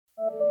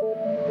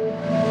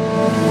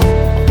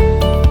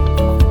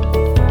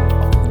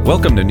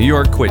Welcome to New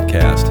York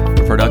QuitCast,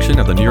 a production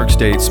of the New York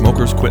State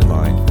Smokers Quit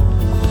Line.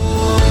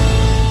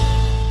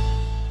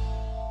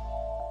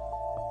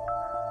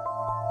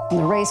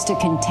 The race to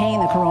contain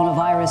the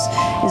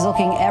coronavirus is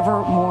looking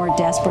ever more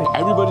desperate.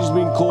 Everybody's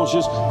being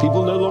cautious.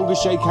 People no longer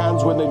shake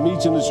hands when they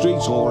meet in the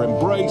streets or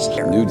embrace.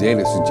 New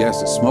data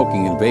suggests that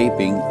smoking and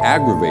vaping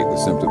aggravate the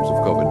symptoms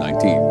of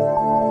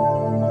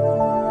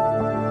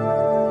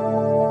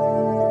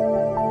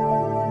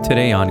COVID-19.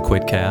 Today on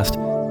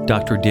QuitCast,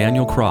 Dr.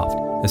 Daniel Croft,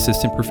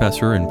 Assistant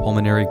Professor in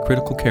Pulmonary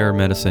Critical Care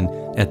Medicine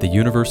at the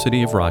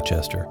University of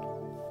Rochester.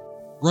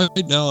 Right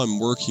now I'm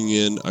working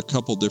in a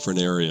couple different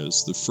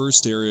areas. The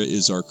first area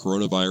is our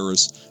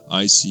coronavirus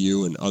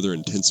ICU and other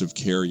intensive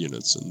care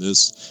units. And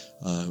this,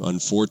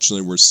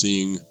 unfortunately, we're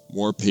seeing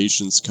more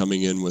patients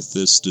coming in with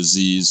this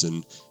disease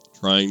and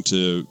trying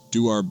to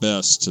do our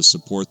best to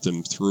support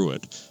them through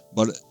it.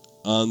 But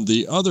on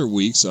the other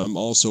weeks, I'm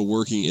also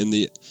working in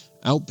the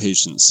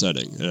outpatient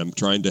setting, and I'm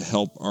trying to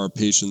help our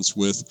patients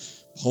with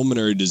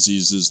pulmonary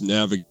diseases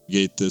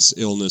navigate this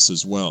illness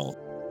as well.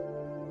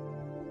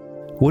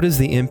 What is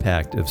the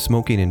impact of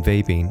smoking and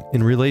vaping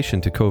in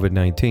relation to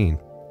COVID-19?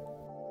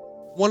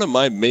 One of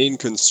my main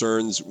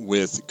concerns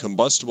with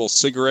combustible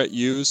cigarette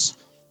use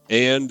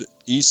and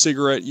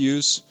e-cigarette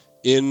use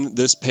in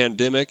this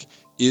pandemic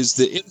is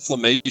the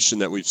inflammation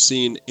that we've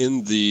seen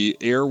in the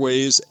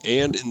airways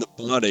and in the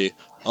body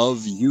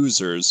of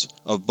users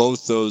of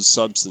both those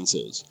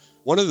substances.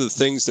 One of the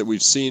things that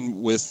we've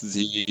seen with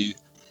the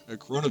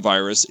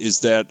coronavirus is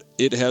that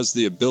it has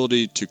the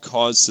ability to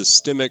cause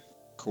systemic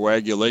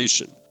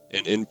coagulation,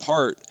 and in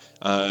part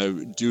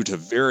due to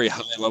very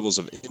high levels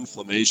of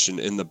inflammation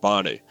in the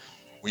body.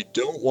 We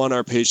don't want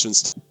our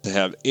patients to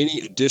have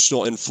any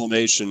additional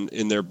inflammation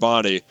in their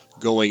body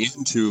going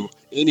into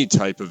any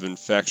type of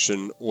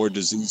infection or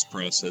disease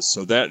process.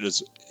 So that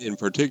is, in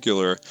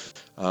particular,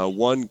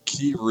 one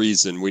key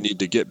reason we need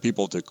to get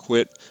people to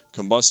quit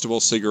combustible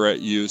cigarette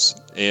use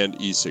and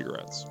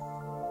e-cigarettes.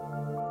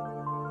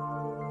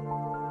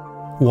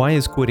 Why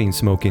is quitting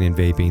smoking and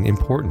vaping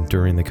important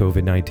during the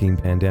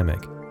COVID-19 pandemic?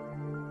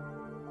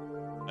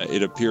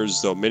 It appears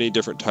as though many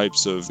different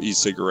types of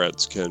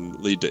e-cigarettes can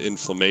lead to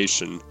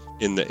inflammation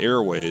in the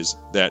airways.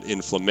 That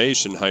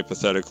inflammation,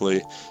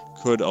 hypothetically,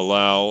 could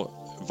allow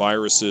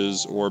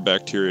viruses or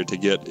bacteria to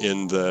get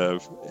into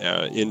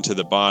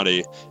the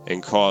body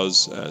and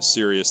cause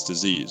serious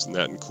disease, and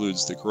that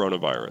includes the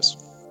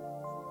coronavirus.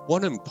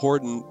 One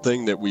important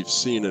thing that we've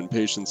seen in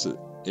patients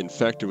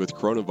infected with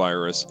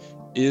coronavirus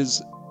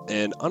is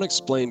an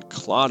unexplained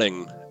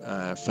clotting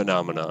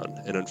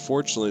phenomenon, and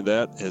unfortunately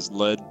that has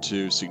led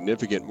to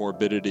significant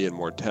morbidity and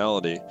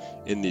mortality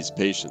in these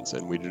patients,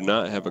 and we do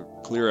not have a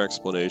clear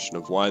explanation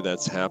of why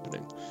that's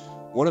happening.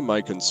 One of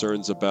my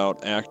concerns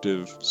about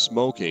active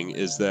smoking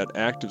is that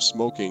active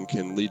smoking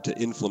can lead to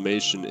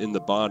inflammation in the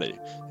body,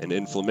 and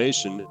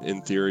inflammation,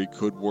 in theory,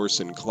 could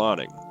worsen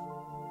clotting.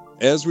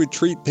 As we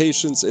treat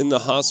patients in the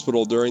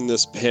hospital during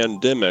this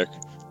pandemic,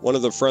 one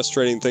of the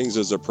frustrating things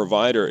as a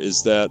provider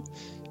is that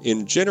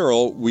in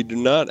general, we do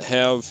not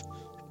have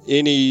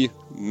any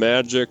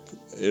magic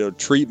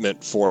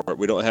treatment for it.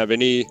 We don't have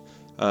any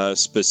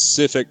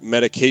specific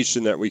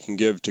medication that we can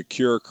give to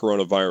cure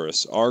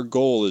coronavirus. Our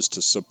goal is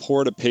to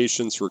support a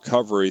patient's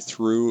recovery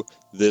through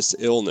this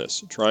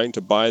illness, trying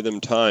to buy them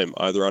time,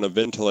 either on a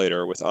ventilator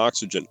or with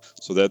oxygen,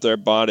 so that their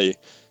body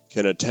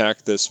can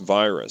attack this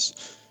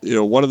virus.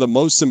 One of the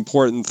most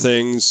important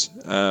things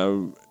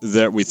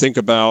that we think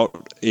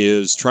about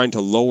is trying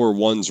to lower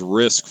one's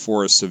risk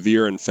for a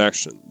severe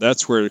infection.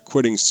 That's where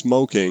quitting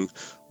smoking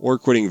or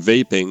quitting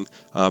vaping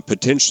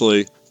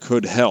potentially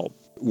could help.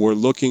 We're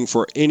looking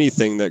for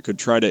anything that could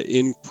try to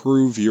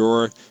improve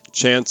your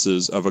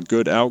chances of a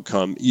good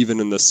outcome, even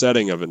in the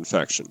setting of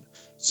infection.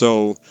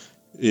 So,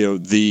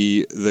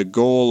 the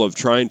goal of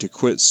trying to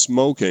quit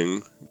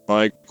smoking,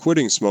 by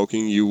quitting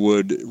smoking, you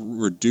would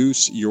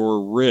reduce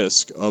your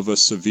risk of a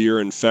severe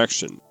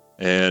infection.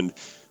 And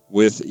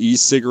with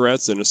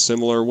e-cigarettes in a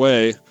similar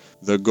way,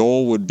 the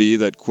goal would be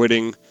that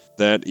quitting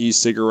that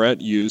e-cigarette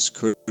use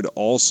could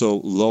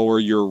also lower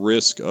your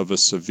risk of a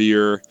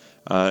severe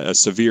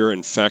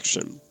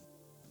infection.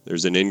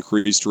 There's an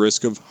increased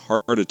risk of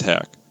heart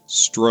attack,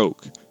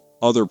 stroke,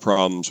 other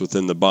problems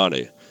within the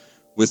body.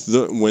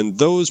 When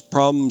those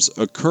problems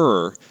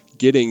occur,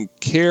 getting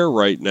care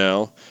right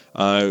now,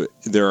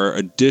 there are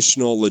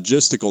additional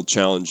logistical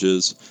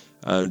challenges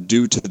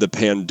due to the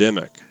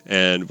pandemic,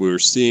 and we're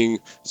seeing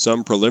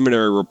some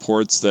preliminary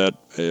reports that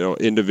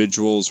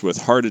individuals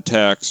with heart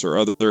attacks or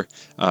other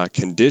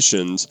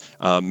conditions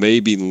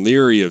may be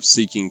leery of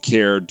seeking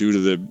care due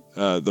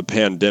to the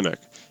pandemic.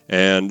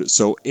 And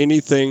so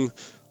anything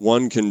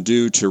one can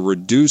do to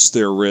reduce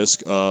their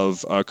risk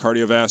of a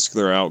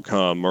cardiovascular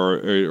outcome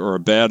or a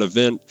bad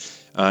event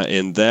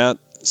in that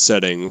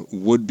setting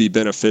would be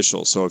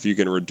beneficial. So if you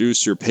can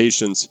reduce your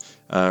patient's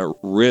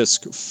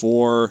risk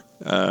for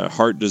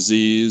heart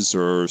disease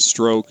or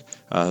stroke,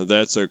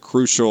 that's a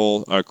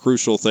crucial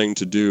thing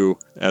to do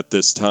at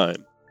this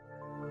time.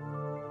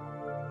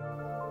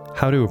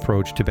 How to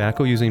approach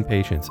tobacco-using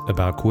patients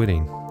about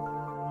quitting.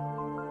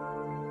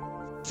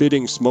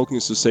 fitting smoking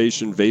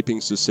cessation,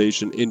 vaping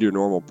cessation into your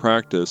normal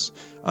practice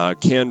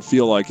can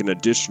feel like an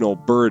additional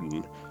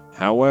burden.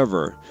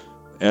 However,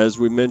 as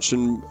we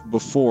mentioned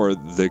before,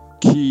 the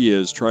key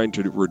is trying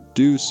to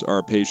reduce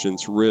our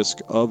patients' risk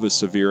of a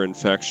severe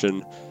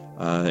infection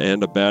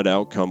and a bad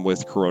outcome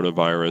with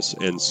coronavirus.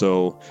 And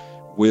so,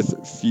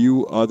 with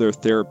few other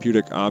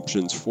therapeutic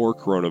options for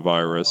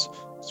coronavirus,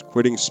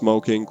 quitting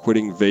smoking,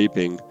 quitting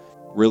vaping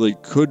really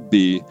could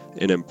be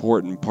an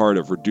important part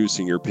of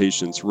reducing your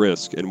patient's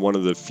risk. And one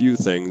of the few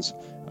things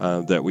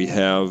that we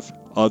have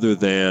other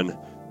than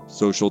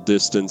social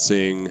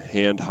distancing,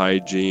 hand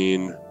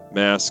hygiene,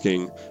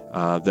 masking,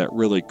 that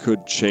really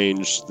could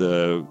change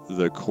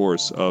the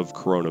course of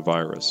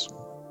coronavirus.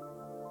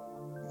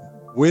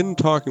 When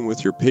talking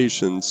with your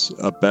patients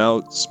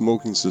about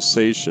smoking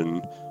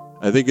cessation,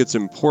 I think it's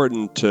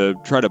important to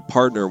try to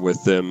partner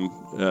with them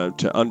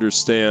to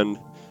understand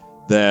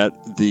that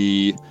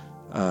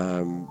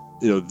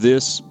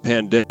this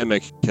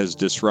pandemic has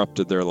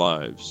disrupted their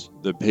lives.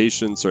 The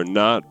patients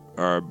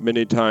are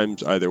many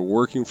times either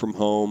working from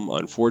home,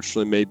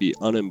 unfortunately may be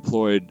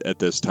unemployed at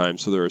this time,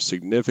 so there are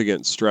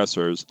significant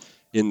stressors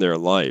in their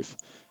life.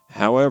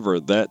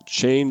 However, that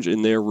change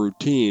in their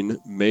routine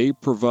may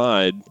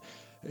provide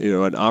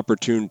an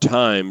opportune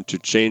time to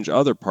change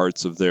other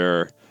parts of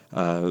their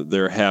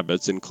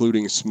habits,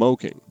 including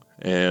smoking.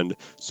 And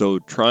so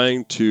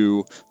trying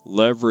to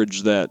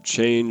leverage that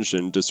change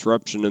and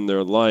disruption in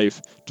their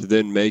life to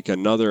then make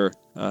another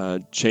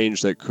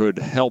change that could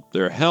help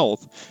their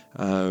health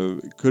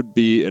could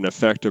be an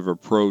effective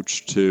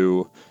approach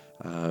to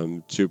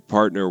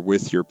partner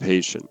with your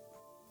patient.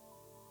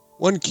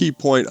 One key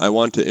point I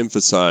want to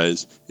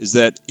emphasize is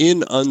that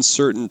in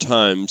uncertain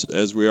times,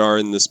 as we are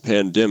in this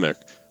pandemic,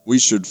 we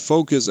should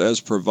focus as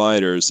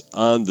providers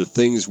on the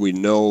things we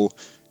know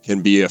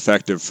can be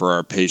effective for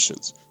our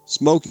patients.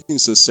 Smoking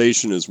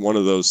cessation is one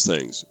of those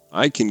things.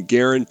 I can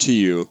guarantee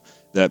you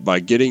that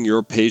by getting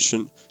your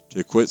patient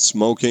to quit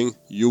smoking,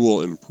 you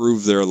will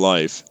improve their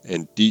life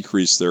and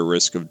decrease their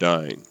risk of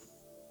dying.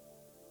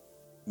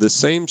 The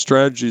same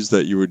strategies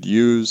that you would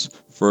use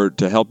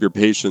to help your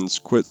patients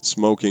quit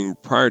smoking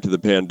prior to the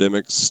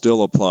pandemic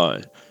still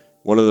apply.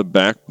 One of the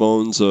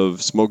backbones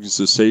of smoking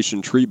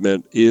cessation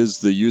treatment is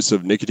the use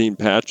of nicotine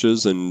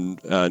patches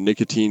and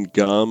nicotine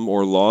gum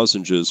or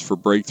lozenges for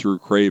breakthrough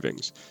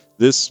cravings.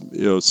 This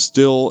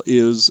still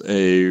is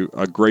a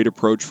great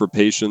approach for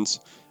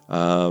patients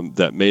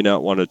that may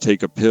not want to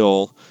take a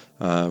pill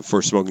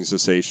for smoking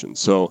cessation.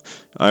 So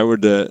I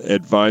would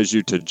advise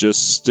you to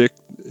just stick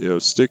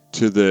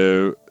to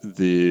the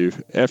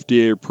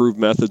FDA-approved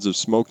methods of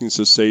smoking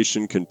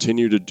cessation.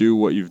 Continue to do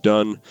what you've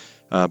done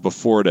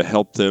before to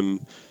help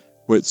them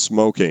quit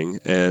smoking,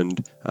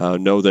 and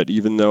know that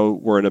even though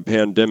we're in a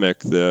pandemic,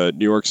 the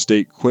New York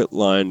State Quit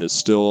Line is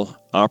still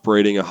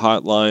operating a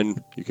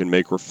hotline. You can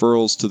make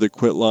referrals to the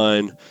Quit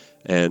Line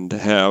and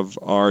have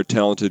our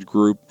talented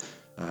group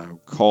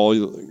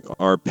call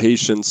our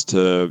patients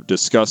to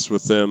discuss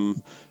with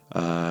them,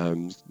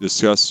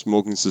 discuss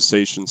smoking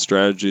cessation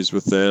strategies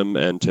with them,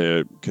 and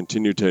to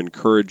continue to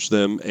encourage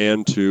them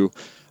and to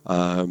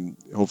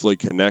hopefully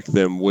connect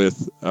them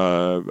with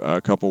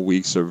a couple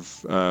weeks of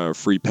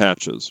free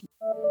patches.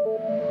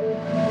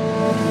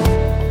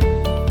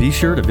 Be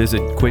sure to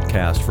visit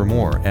QuitCast for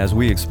more as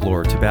we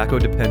explore tobacco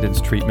dependence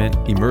treatment,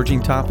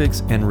 emerging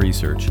topics, and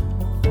research.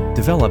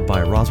 Developed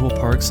by Roswell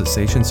Park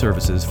Cessation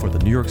Services for the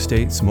New York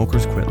State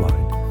Smokers Quit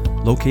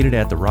Line, located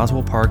at the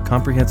Roswell Park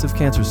Comprehensive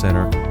Cancer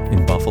Center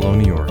in Buffalo,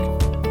 New York.